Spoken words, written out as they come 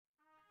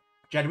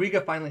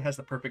Jadwiga finally has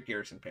the perfect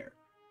Garrison pair.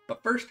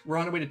 But first, we're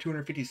on our way to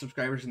 250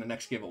 subscribers in the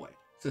next giveaway,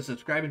 so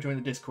subscribe and join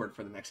the Discord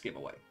for the next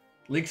giveaway.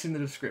 Link's in the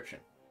description.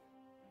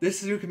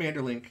 This new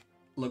commander link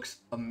looks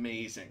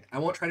amazing. I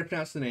won't try to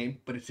pronounce the name,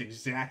 but it's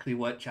exactly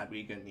what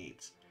Jadwiga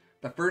needs.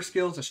 The first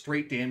skill is a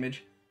straight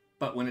damage,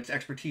 but when it's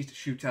expertise, it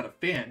shoots out a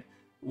fan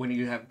when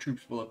you have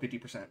troops below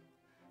 50%,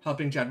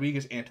 helping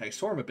Jadwiga's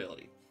anti-swarm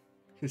ability.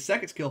 His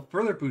second skill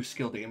further boosts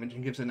skill damage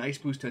and gives a nice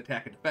boost to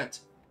attack and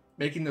defense,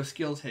 making those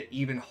skills hit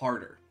even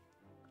harder.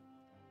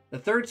 The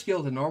third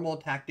skill is a normal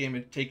attack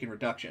damage taken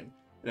reduction,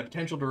 and a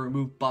potential to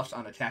remove buffs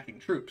on attacking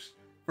troops,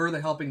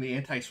 further helping the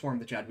anti-swarm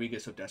that Jadwiga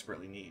so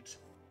desperately needs.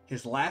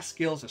 His last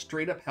skill is a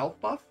straight-up health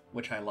buff,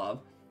 which I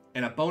love,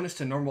 and a bonus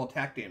to normal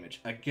attack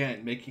damage,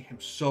 again making him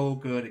so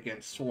good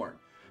against Swarm.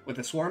 With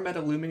the Swarm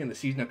meta looming in the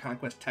Season of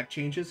Conquest tech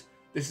changes,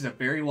 this is a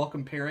very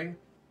welcome pairing,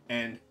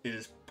 and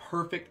is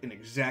perfect in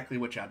exactly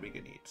what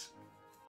Jadwiga needs.